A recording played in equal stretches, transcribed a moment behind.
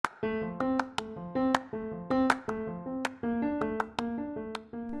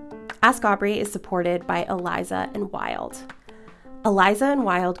Ask Aubrey is supported by Eliza and Wild. Eliza and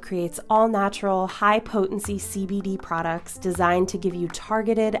Wild creates all-natural, high-potency CBD products designed to give you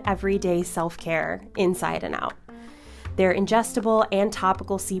targeted, everyday self-care inside and out. Their ingestible and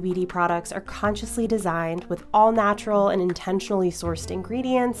topical CBD products are consciously designed with all-natural and intentionally sourced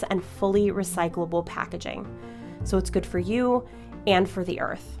ingredients and fully recyclable packaging. So it's good for you and for the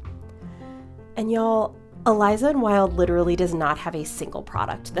earth. And y'all, Eliza and Wild literally does not have a single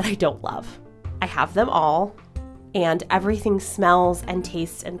product that I don't love. I have them all, and everything smells and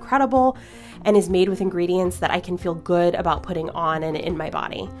tastes incredible and is made with ingredients that I can feel good about putting on and in my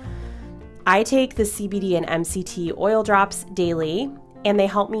body. I take the CBD and MCT oil drops daily, and they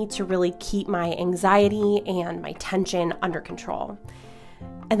help me to really keep my anxiety and my tension under control.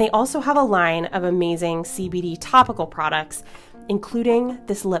 And they also have a line of amazing CBD topical products, including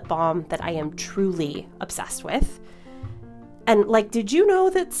this lip balm that I am truly obsessed with. And did you know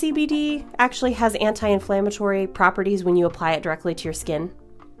that CBD actually has anti-inflammatory properties when you apply it directly to your skin?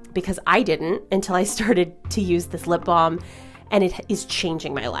 Because I didn't until I started to use this lip balm, and it is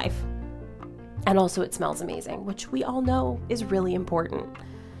changing my life. And also it smells amazing, which we all know is really important.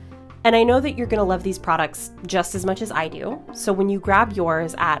 And I know that you're going to love these products just as much as I do. So when you grab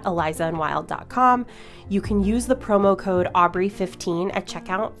yours at elizaandwild.com, you can use the promo code Aubrey15 at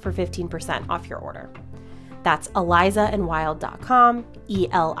checkout for 15% off your order. That's elizaandwild.com,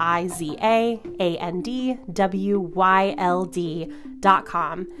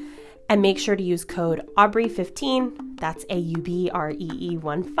 ELIZAANDWYLD.com. And make sure to use code Aubrey15, that's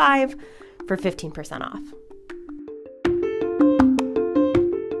AUBREE15, for 15% off.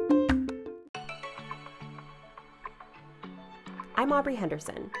 I'm Aubrey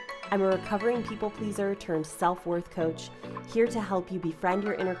Henderson. I'm a recovering people pleaser turned self-worth coach, here to help you befriend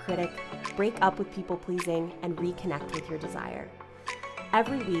your inner critic, break up with people pleasing, and reconnect with your desire.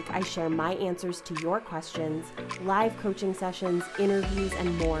 Every week, I share my answers to your questions, live coaching sessions, interviews,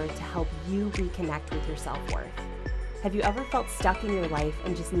 and more to help you reconnect with your self-worth. Have you ever felt stuck in your life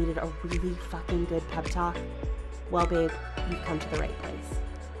and just needed a really fucking good pep talk? Well, babe, you've come to the right place.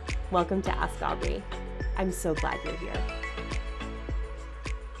 Welcome to Ask Aubrey. I'm so glad you're here.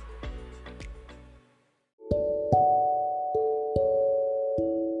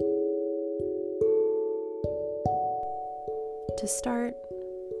 To start,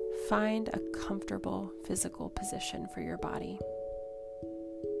 find a comfortable physical position for your body.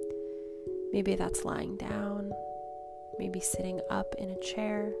 Maybe that's lying down, maybe sitting up in a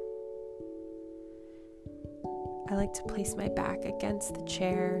chair. I like to place my back against the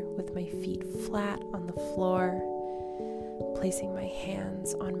chair with my feet flat on the floor, placing my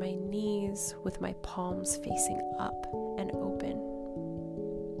hands on my knees with my palms facing up and open.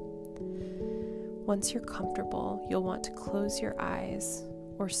 Once you're comfortable, you'll want to close your eyes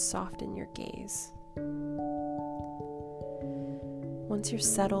or soften your gaze. Once you're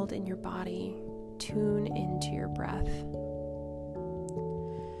settled in your body, tune into your breath.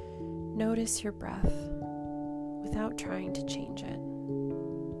 Notice your breath without trying to change it.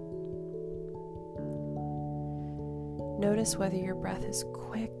 Notice whether your breath is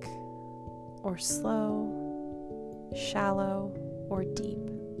quick or slow, shallow or deep.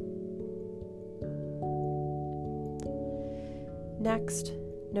 Next,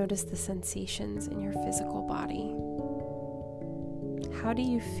 notice the sensations in your physical body. How do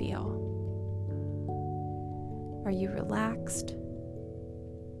you feel? Are you relaxed?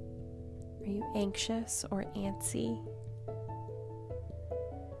 Are you anxious or antsy?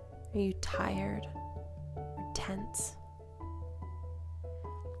 Are you tired or tense?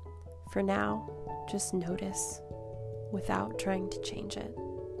 For now, just notice without trying to change it.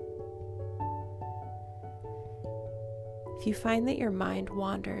 If you find that your mind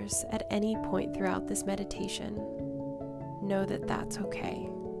wanders at any point throughout this meditation, know that that's okay.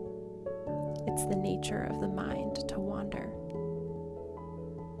 It's the nature of the mind to wander.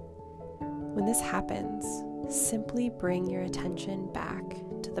 When this happens, simply bring your attention back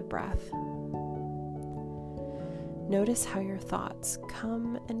to the breath. Notice how your thoughts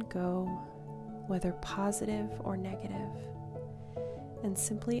come and go, whether positive or negative, and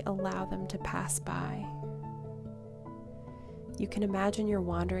simply allow them to pass by. You can imagine your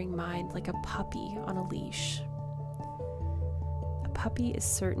wandering mind like a puppy on a leash. A puppy is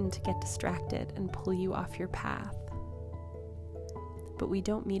certain to get distracted and pull you off your path. But we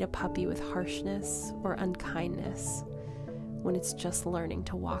don't meet a puppy with harshness or unkindness when it's just learning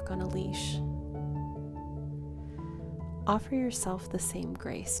to walk on a leash. Offer yourself the same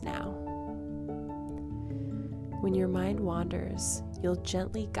grace now. When your mind wanders, you'll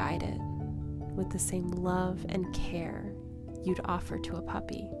gently guide it with the same love and care you'd offer to a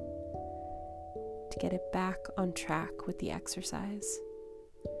puppy to get it back on track with the exercise.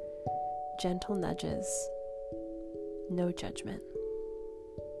 Gentle nudges, no judgment.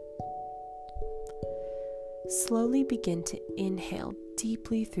 Slowly begin to inhale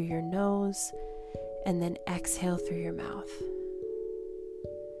deeply through your nose and then exhale through your mouth.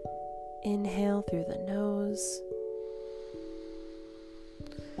 Inhale through the nose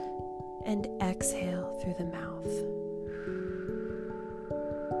and exhale through the mouth.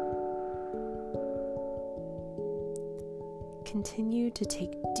 Continue to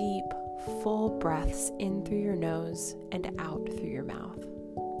take deep, full breaths in through your nose and out through your mouth.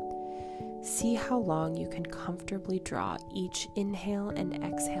 See how long you can comfortably draw each inhale and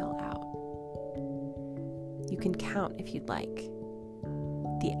exhale out. You can count if you'd like.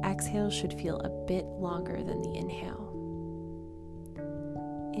 The exhale should feel a bit longer than the inhale.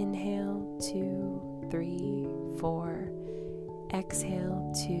 Inhale, 2, 3, 4.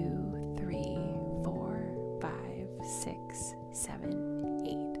 Exhale, 2, 3, 4, 5, 6, 7,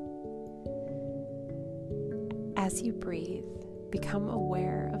 8. As you breathe, become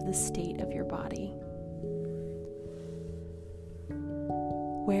aware of the state of your body.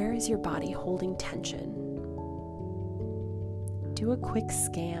 Where is your body holding tension? Do a quick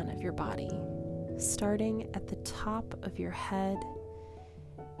scan of your body, starting at the top of your head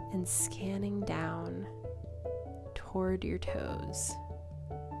and scanning down toward your toes.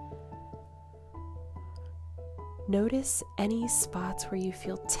 Notice any spots where you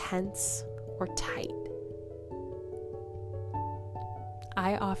feel tense or tight.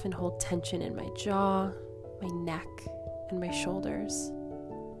 I often hold tension in my jaw, my neck, and my shoulders.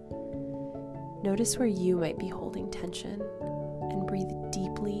 Notice where you might be holding tension and breathe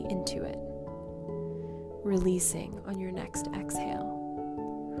deeply into it, releasing on your next exhale.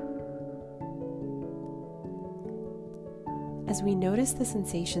 As we notice the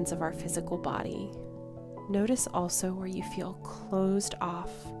sensations of our physical body, notice also where you feel closed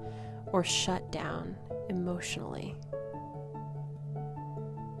off or shut down emotionally.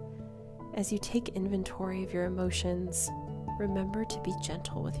 As you take inventory of your emotions, remember to be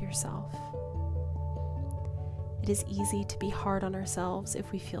gentle with yourself. It is easy to be hard on ourselves if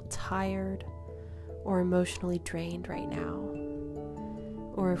we feel tired or emotionally drained right now,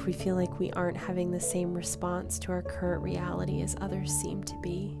 or if we feel like we aren't having the same response to our current reality as others seem to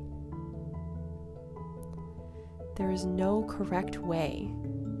be. There is no correct way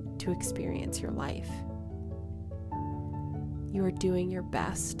to experience your life. You are doing your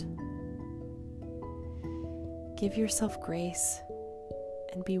best. Give yourself grace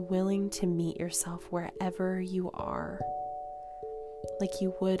and be willing to meet yourself wherever you are, like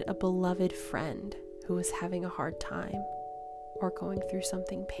you would a beloved friend who is having a hard time or going through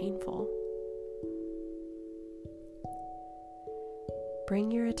something painful.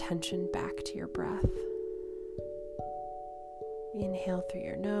 Bring your attention back to your breath. Inhale through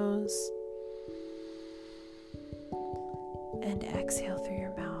your nose and exhale through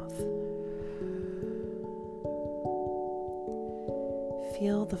your mouth.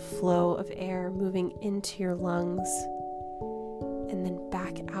 Feel the flow of air moving into your lungs and then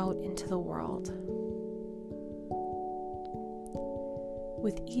back out into the world.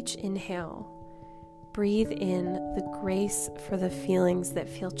 With each inhale, breathe in the grace for the feelings that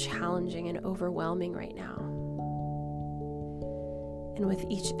feel challenging and overwhelming right now. And with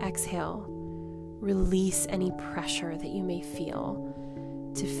each exhale, release any pressure that you may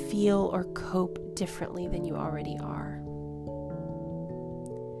feel to feel or cope differently than you already are.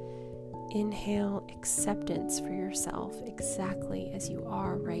 Inhale acceptance for yourself exactly as you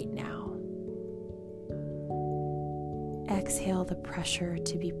are right now. Exhale the pressure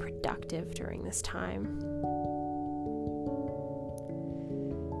to be productive during this time.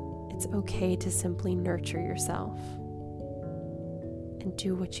 It's okay to simply nurture yourself and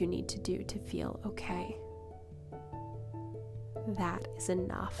do what you need to do to feel okay. That is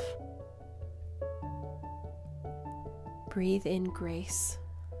enough. Breathe in grace.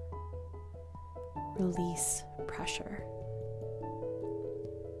 Release pressure.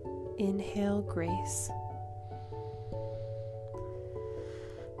 Inhale grace.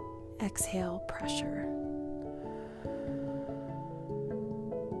 Exhale pressure.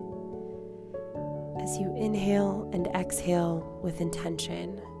 As you inhale and exhale with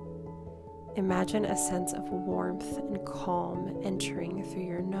intention, imagine a sense of warmth and calm entering through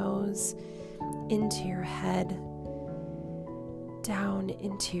your nose, into your head, down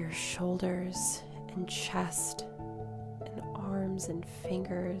into your shoulders and chest and arms and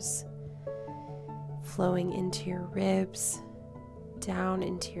fingers. flowing into your ribs, down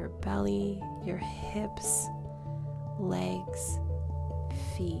into your belly, your hips, legs,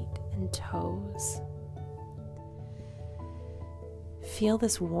 feet, and toes. Feel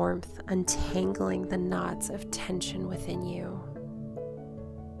this warmth untangling the knots of tension within you.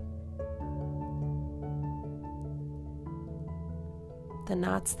 The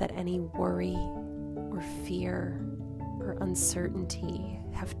knots that any worry or fear or uncertainty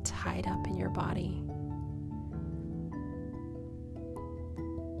have tied up in your body.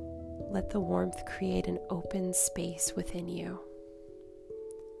 Let the warmth create an open space within you,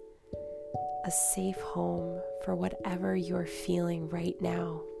 a safe home for whatever you're feeling right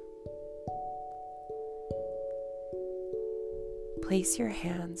now. Place your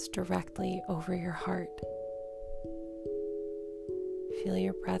hands directly over your heart. Feel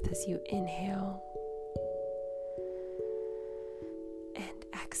your breath as you inhale and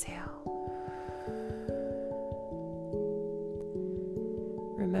exhale.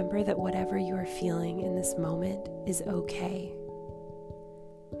 Remember that whatever you are feeling in this moment is okay.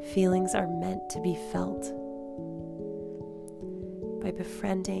 Feelings are meant to be felt. By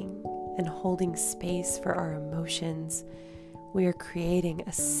befriending and holding space for our emotions, we are creating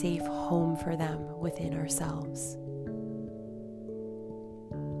a safe home for them within ourselves.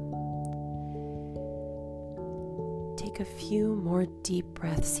 Take a few more deep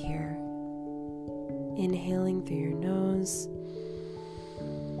breaths here. Inhaling through your nose,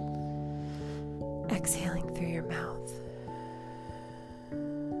 exhaling through your mouth.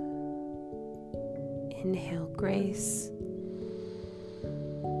 Inhale grace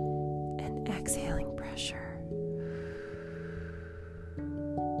and exhaling pressure.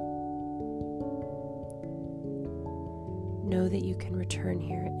 Know that you can return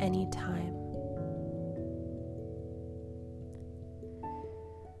here anytime.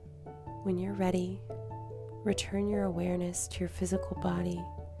 When you're ready, return your awareness to your physical body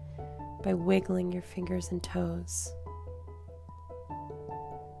by wiggling your fingers and toes,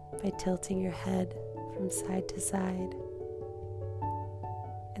 by tilting your head from side to side,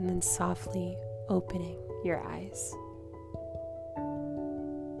 and then softly opening your eyes.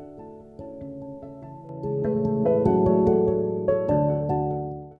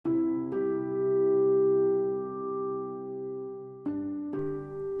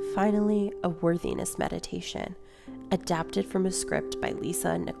 Finally, a worthiness meditation, adapted from a script by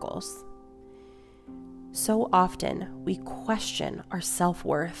Lisa Nichols. So often, we question our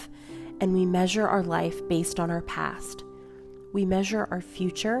self-worth and we measure our life based on our past. We measure our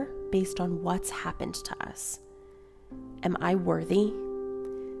future based on what's happened to us. Am I worthy?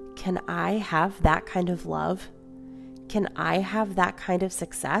 Can I have that kind of love? Can I have that kind of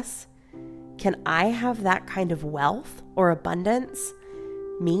success? Can I have that kind of wealth or abundance?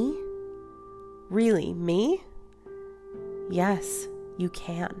 Me? Really, me? Yes, you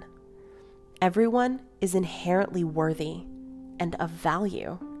can. Everyone is inherently worthy and of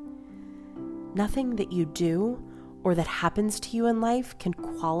value. Nothing that you do or that happens to you in life can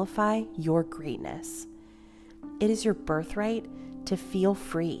qualify your greatness. It is your birthright to feel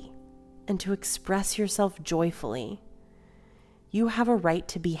free and to express yourself joyfully. You have a right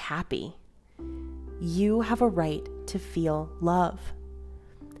to be happy. You have a right to feel love.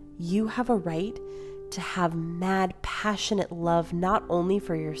 You have a right to have mad, passionate love not only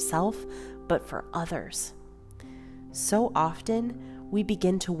for yourself, but for others. So often, we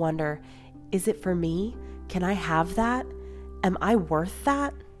begin to wonder, is it for me? Can I have that? Am I worth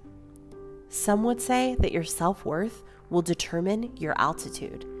that? Some would say that your self-worth will determine your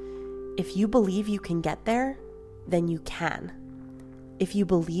altitude. If you believe you can get there, then you can. If you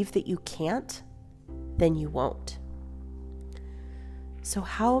believe that you can't, then you won't. So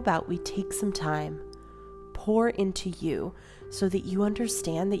how about we take some time, pour into you so that you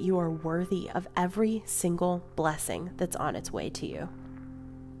understand that you are worthy of every single blessing that's on its way to you.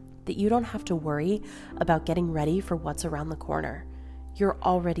 That you don't have to worry about getting ready for what's around the corner. You're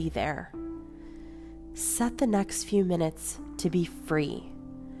already there. Set the next few minutes to be free.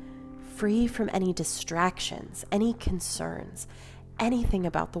 Free from any distractions, any concerns, anything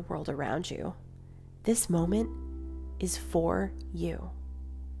about the world around you. This moment is for you.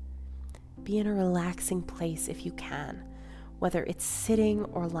 Be in a relaxing place if you can, whether it's sitting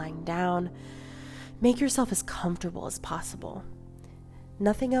or lying down. Make yourself as comfortable as possible.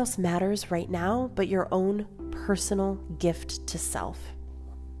 Nothing else matters right now but your own personal gift to self.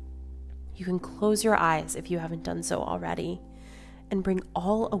 You can close your eyes if you haven't done so already and bring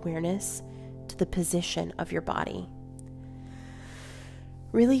all awareness to the position of your body.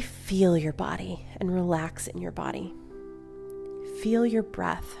 Really feel your body and relax in your body. Feel your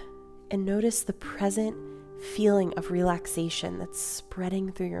breath and notice the present feeling of relaxation that's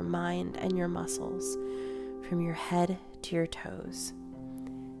spreading through your mind and your muscles, from your head to your toes.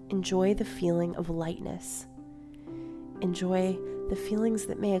 Enjoy the feeling of lightness. Enjoy the feelings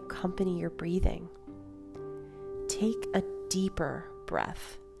that may accompany your breathing. Take a deeper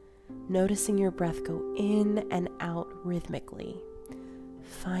breath, noticing your breath go in and out rhythmically.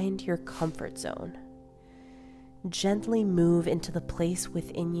 Find your comfort zone. Gently move into the place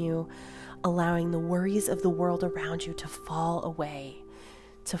within you, allowing the worries of the world around you to fall away,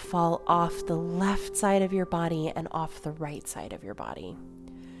 to fall off the left side of your body and off the right side of your body.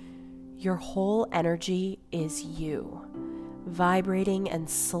 Your whole energy is you, vibrating and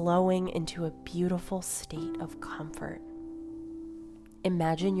slowing into a beautiful state of comfort.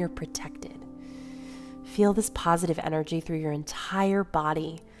 Imagine you're protected. Feel this positive energy through your entire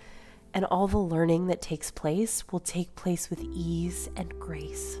body, and all the learning that takes place will take place with ease and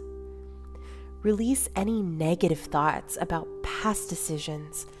grace. Release any negative thoughts about past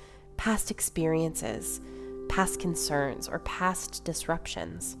decisions, past experiences, past concerns, or past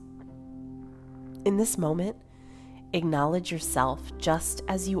disruptions. In this moment, acknowledge yourself just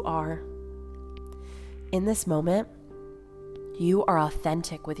as you are. In this moment, you are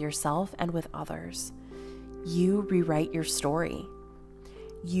authentic with yourself and with others. You rewrite your story.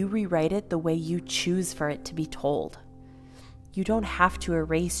 You rewrite it the way you choose for it to be told. You don't have to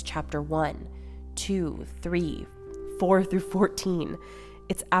erase chapter 1, 2, 3, 4 through 14.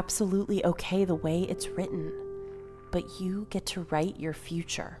 It's absolutely okay the way it's written, but you get to write your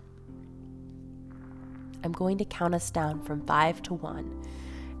future. I'm going to count us down from 5 to 1,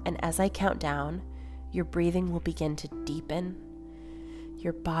 and as I count down, your breathing will begin to deepen,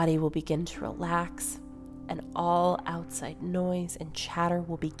 your body will begin to relax, and all outside noise and chatter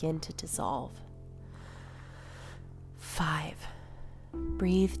will begin to dissolve. 5.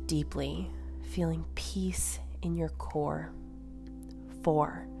 Breathe deeply, feeling peace in your core.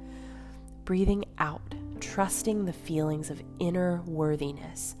 4. Breathing out, trusting the feelings of inner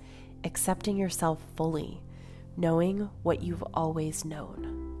worthiness, accepting yourself fully, knowing what you've always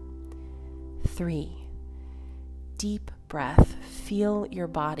known. 3. Deep breath, feel your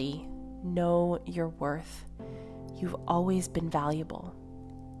body, know your worth. You've always been valuable.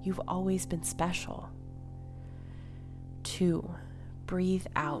 You've always been special. 2. Breathe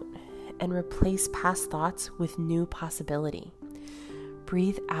out and replace past thoughts with new possibility.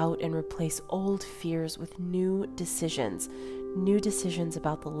 Breathe out and replace old fears with new decisions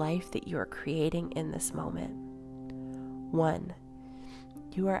about the life that you are creating in this moment. 1.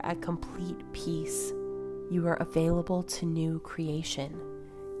 You are at complete peace. You are available to new creation.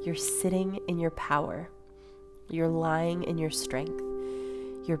 You're sitting in your power. You're lying in your strength.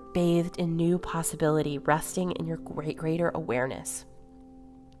 You're bathed in new possibility, resting in your greater awareness.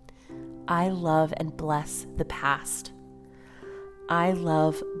 I love and bless the past. I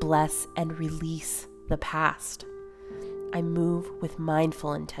love, bless, and release the past. I move with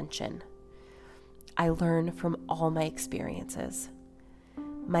mindful intention. I learn from all my experiences.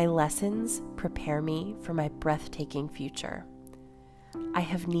 My lessons prepare me for my breathtaking future. I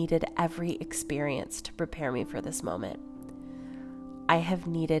have needed every experience to prepare me for this moment. I have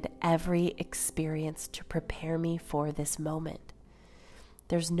needed every experience to prepare me for this moment.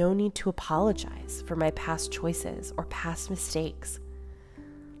 There's no need to apologize for my past choices or past mistakes.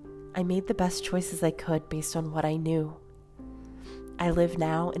 I made the best choices I could based on what I knew. I live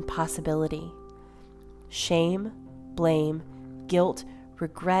now in possibility. Shame, blame, guilt,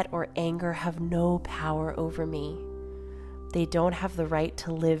 regret, or anger have no power over me. They don't have the right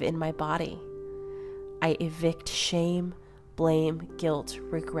to live in my body. I evict shame, blame, guilt,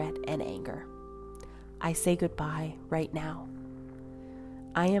 regret, and anger. I say goodbye right now.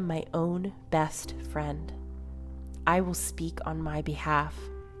 I am my own best friend. I will speak on my behalf.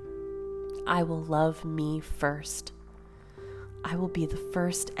 I will love me first. I will be the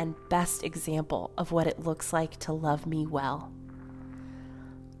first and best example of what it looks like to love me well.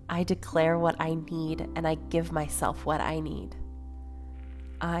 I declare what I need and I give myself what I need.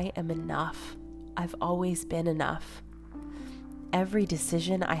 I am enough. I've always been enough. Every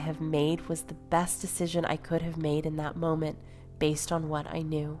decision I have made was the best decision I could have made in that moment based on what I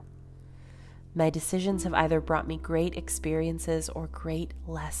knew. My decisions have either brought me great experiences or great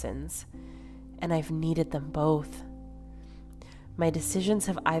lessons, and I've needed them both. My decisions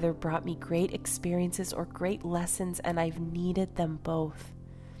have either brought me great experiences or great lessons, and I've needed them both.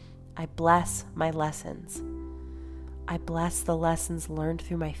 I bless my lessons. I bless the lessons learned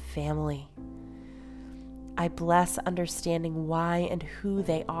through my family. I bless understanding why and who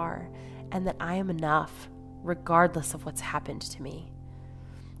they are, and that I am enough, regardless of what's happened to me.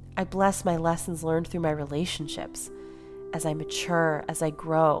 I bless my lessons learned through my relationships. As I mature, as I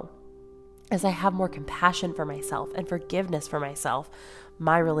grow, as I have more compassion for myself and forgiveness for myself,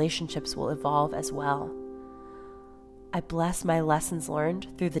 my relationships will evolve as well. I bless my lessons learned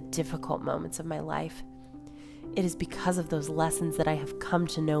through the difficult moments of my life. It is because of those lessons that I have come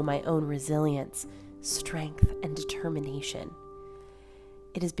to know my own resilience, strength, and determination.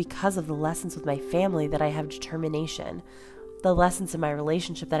 It is because of the lessons with my family that I have determination, the lessons in my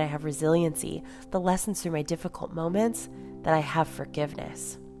relationship that I have resiliency, the lessons through my difficult moments that I have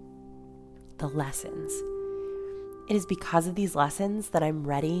forgiveness. The lessons. It is because of these lessons that I'm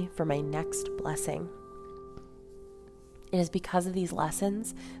ready for my next blessing. It is because of these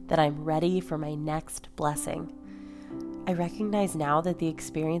lessons that I'm ready for my next blessing. I recognize now that the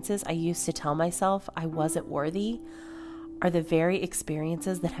experiences I used to tell myself I wasn't worthy are the very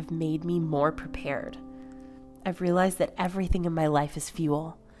experiences that have made me more prepared. I've realized that everything in my life is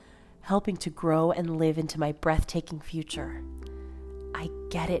fuel, helping to grow and live into my breathtaking future. I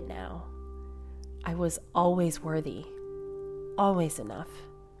get it now. I was always worthy, always enough.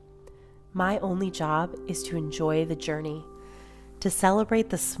 My only job is to enjoy the journey, to celebrate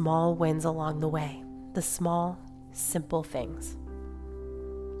the small wins along the way, the small, simple things.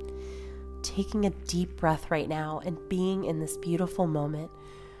 Taking a deep breath right now and being in this beautiful moment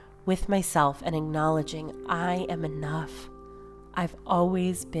with myself and acknowledging I am enough. I've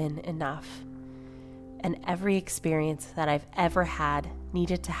always been enough. And every experience that I've ever had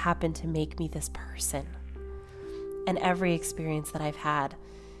needed to happen to make me this person. And every experience that I've had,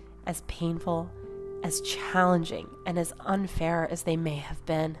 as painful, as challenging, and as unfair as they may have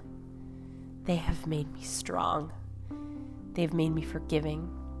been, they have made me strong. They've made me forgiving.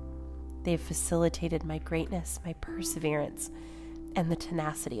 They've facilitated my greatness, my perseverance, and the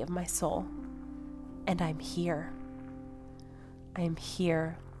tenacity of my soul. And I'm here. I am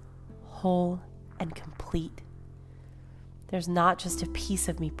here, whole and complete. There's not just a piece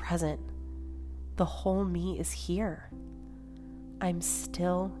of me present. The whole me is here. I'm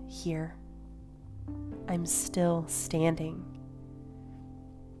still here. I'm still standing.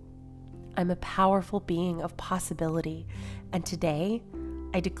 I'm a powerful being of possibility, and today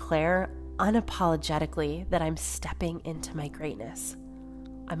I declare unapologetically that I'm stepping into my greatness.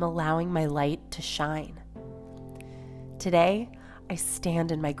 I'm allowing my light to shine. Today, I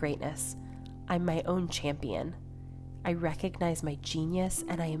stand in my greatness. I'm my own champion. I recognize my genius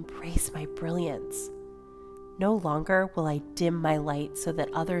and I embrace my brilliance. No longer will I dim my light so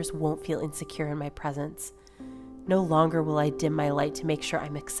that others won't feel insecure in my presence. No longer will I dim my light to make sure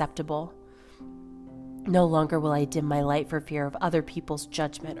I'm acceptable. No longer will I dim my light for fear of other people's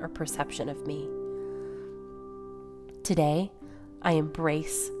judgment or perception of me. Today, I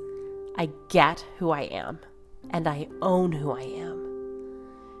embrace, I get who I am, and I own who I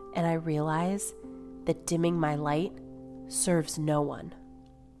am. And I realize that dimming my light serves no one.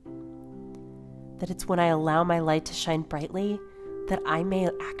 That it's when I allow my light to shine brightly that I may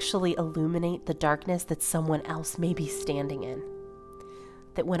actually illuminate the darkness that someone else may be standing in.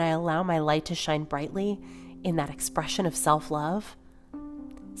 That when I allow my light to shine brightly in that expression of self-love,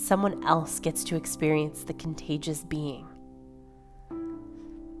 someone else gets to experience the contagious being.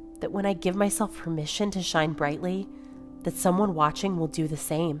 That when I give myself permission to shine brightly, that someone watching will do the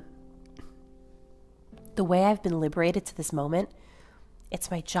same. The way I've been liberated to this moment,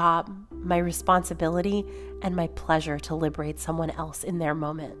 it's my job, my responsibility, and my pleasure to liberate someone else in their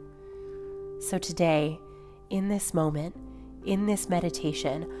moment. So today, in this moment, in this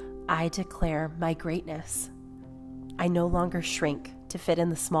meditation, I declare my greatness. I no longer shrink to fit in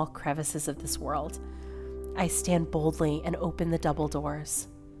the small crevices of this world. I stand boldly and open the double doors.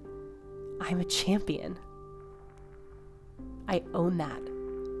 I'm a champion. I own that.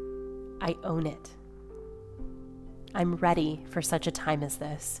 I own it. I'm ready for such a time as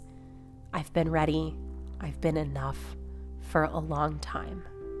this. I've been ready. I've been enough for a long time.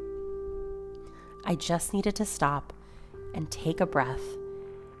 I just needed to stop and take a breath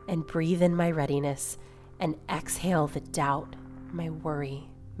and breathe in my readiness and exhale the doubt, my worry,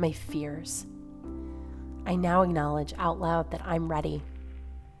 my fears. I now acknowledge out loud that I'm ready.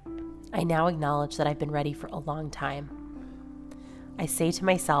 I now acknowledge that I've been ready for a long time. I say to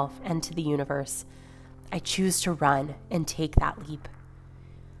myself and to the universe, I choose to run and take that leap.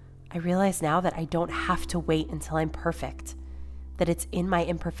 I realize now that I don't have to wait until I'm perfect, that it's in my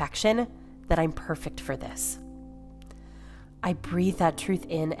imperfection that I'm perfect for this. I breathe that truth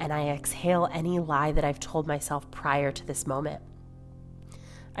in and I exhale any lie that I've told myself prior to this moment.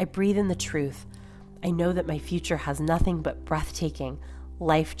 I breathe in the truth. I know that my future has nothing but breathtaking,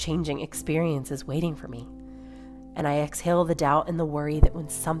 life-changing experiences waiting for me. And I exhale the doubt and the worry that when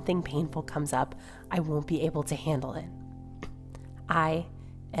something painful comes up, I won't be able to handle it. I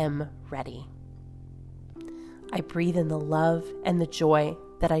am ready. I breathe in the love and the joy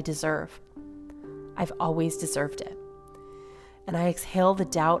that I deserve. I've always deserved it. And I exhale the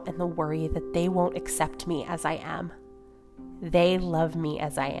doubt and the worry that they won't accept me as I am. They love me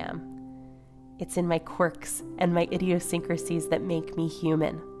as I am. It's in my quirks and my idiosyncrasies that make me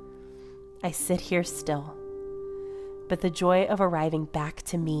human. I sit here still. But the joy of arriving back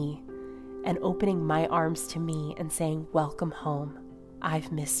to me and opening my arms to me and saying, "Welcome home.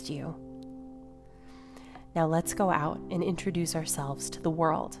 I've missed you." Now let's go out and introduce ourselves to the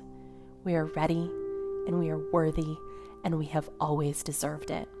world. We are ready and we are worthy and we have always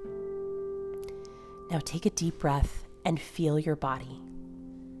deserved it. Now take a deep breath and feel your body.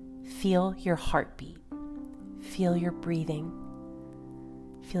 Feel your heartbeat. Feel your breathing.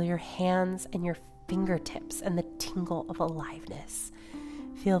 Feel your hands and your fingertips and the tingle of aliveness.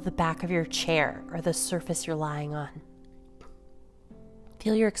 Feel the back of your chair or the surface you're lying on.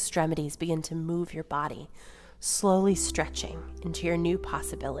 Feel your extremities begin to move your body, slowly stretching into your new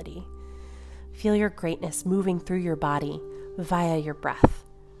possibility. Feel your greatness moving through your body via your breath.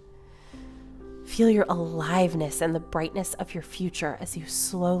 Feel your aliveness and the brightness of your future as you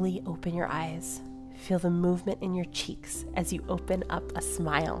slowly open your eyes. Feel the movement in your cheeks as you open up a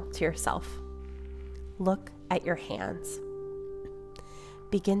smile to yourself. Look at your hands.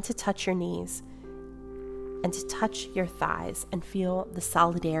 Begin to touch your knees and to touch your thighs and feel the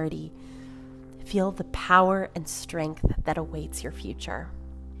solidarity. Feel the power and strength that awaits your future.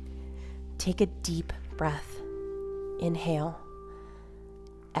 Take a deep breath. Inhale.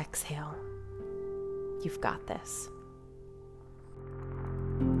 Exhale. You've got this.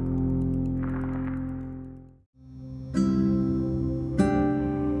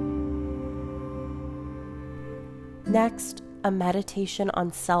 Next, a meditation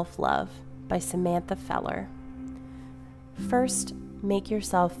on self-love by Samantha Feller. First, make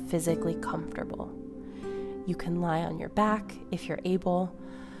yourself physically comfortable. You can lie on your back if you're able,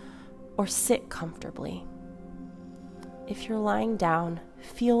 or sit comfortably. If you're lying down,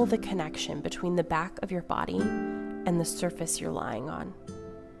 feel the connection between the back of your body and the surface you're lying on.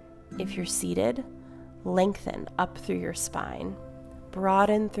 If you're seated, lengthen up through your spine,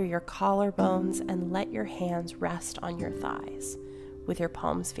 broaden through your collarbones, and let your hands rest on your thighs, with your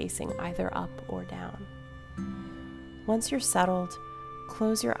palms facing either up or down. Once you're settled,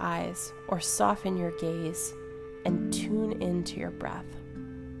 close your eyes or soften your gaze and tune into your breath.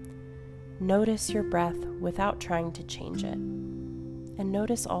 Notice your breath without trying to change it. And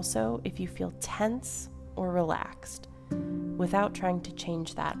notice also if you feel tense or relaxed, without trying to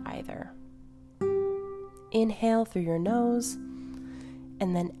change that either. Inhale through your nose,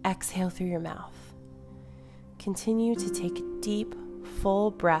 and then exhale through your mouth. Continue to take deep,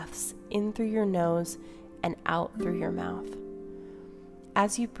 full breaths in through your nose and out through your mouth.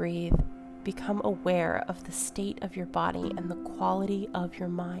 As you breathe, become aware of the state of your body and the quality of your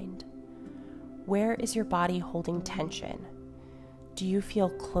mind. Where is your body holding tension? Do you feel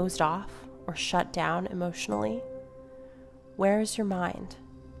closed off or shut down emotionally? Where is your mind?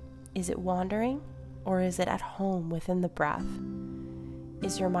 Is it wandering, or is it at home within the breath?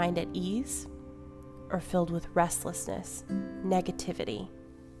 Is your mind at ease or filled with restlessness, negativity,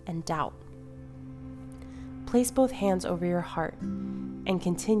 and doubt? Place both hands over your heart and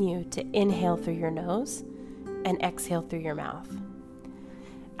continue to inhale through your nose and exhale through your mouth.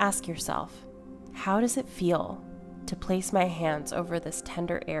 Ask yourself, how does it feel to place my hands over this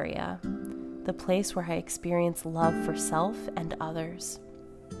tender area, the place where I experience love for self and others?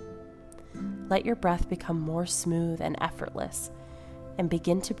 Let your breath become more smooth and effortless, and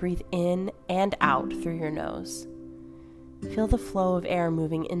begin to breathe in and out through your nose. Feel the flow of air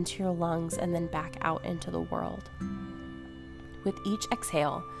moving into your lungs and then back out into the world. With each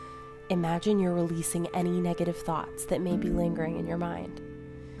exhale, imagine you're releasing any negative thoughts that may be lingering in your mind.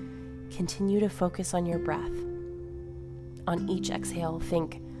 Continue to focus on your breath. On each exhale,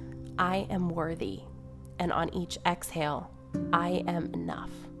 think, "I am worthy," and on each exhale, "I am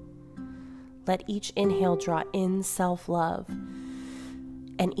enough." Let each inhale draw in self-love,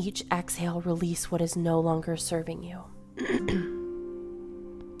 and each exhale release what is no longer serving you.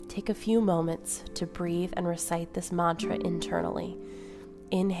 Take a few moments to breathe and recite this mantra internally.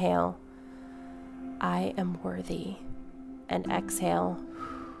 Inhale, "I am worthy," and exhale,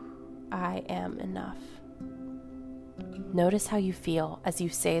 "I am enough." Notice how you feel as you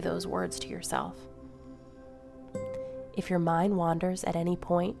say those words to yourself. If your mind wanders at any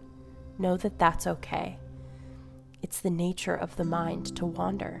point, know that that's okay. It's the nature of the mind to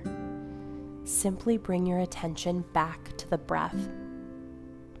wander. Simply bring your attention back to the breath.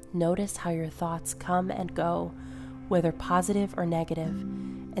 Notice how your thoughts come and go, whether positive or negative,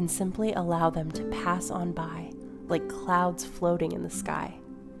 and simply allow them to pass on by, like clouds floating in the sky.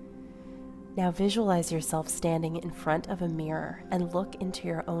 Now visualize yourself standing in front of a mirror and look into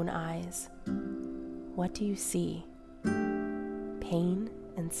your own eyes. What do you see? Pain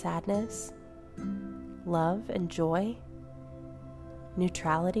and sadness? Love and joy?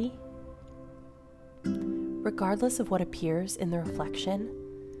 Neutrality? Regardless of what appears in the reflection,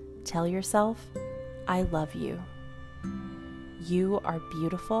 tell yourself, I love you. You are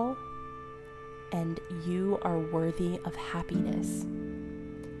beautiful, and you are worthy of happiness.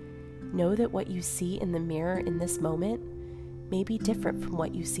 Know that what you see in the mirror in this moment may be different from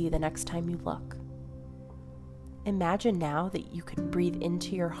what you see the next time you look. Imagine now that you could breathe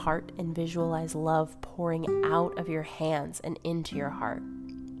into your heart and visualize love pouring out of your hands and into your heart.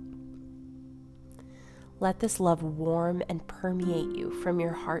 Let this love warm and permeate you from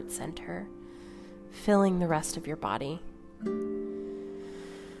your heart center, filling the rest of your body.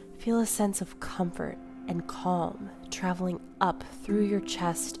 Feel a sense of comfort and calm traveling up through your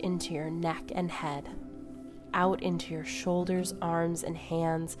chest into your neck and head, out into your shoulders, arms, and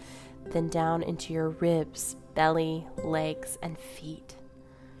hands, then down into your ribs, belly, legs, and feet.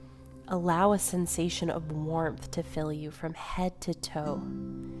 Allow a sensation of warmth to fill you from head to toe.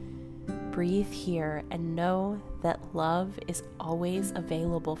 Breathe here and know that love is always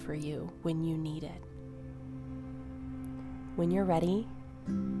available for you when you need it. When you're ready,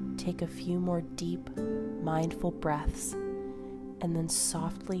 take a few more deep, mindful breaths and then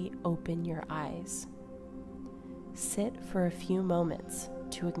softly open your eyes. Sit for a few moments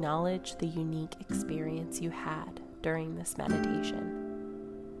to acknowledge the unique experience you had during this meditation.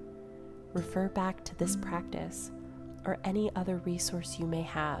 Refer back to this practice or any other resource you may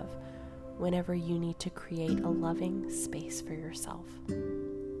have whenever you need to create a loving space for yourself.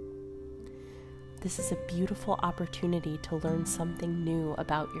 This is a beautiful opportunity to learn something new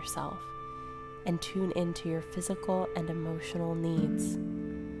about yourself and tune into your physical and emotional needs.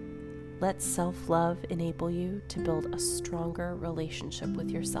 Let self-love enable you to build a stronger relationship with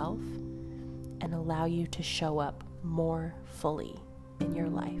yourself and allow you to show up more fully in your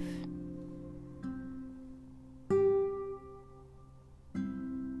life.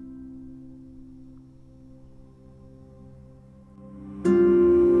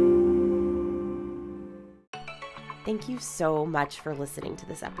 Thank you so much for listening to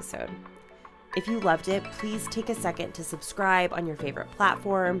this episode. If you loved it, please take a second to subscribe on your favorite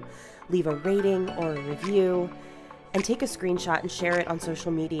platform, leave a rating or a review, and take a screenshot and share it on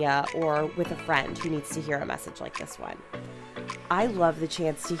social media or with a friend who needs to hear a message like this one. I love the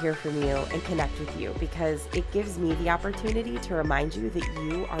chance to hear from you and connect with you because it gives me the opportunity to remind you that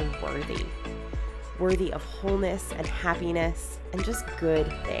you are worthy of wholeness and happiness and just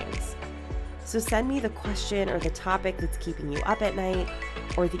good things. So send me the question or the topic that's keeping you up at night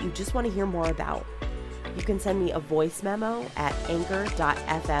or that you just want to hear more about. You can send me a voice memo at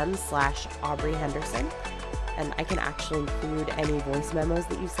anchor.fm/Aubrey Henderson, and I can actually include any voice memos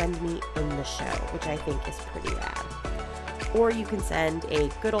that you send me in the show, which I think is pretty rad. Or you can send a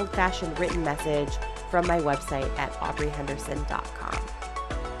good old-fashioned written message from my website at audreyhenderson.com.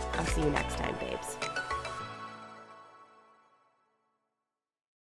 I'll see you next time, babes.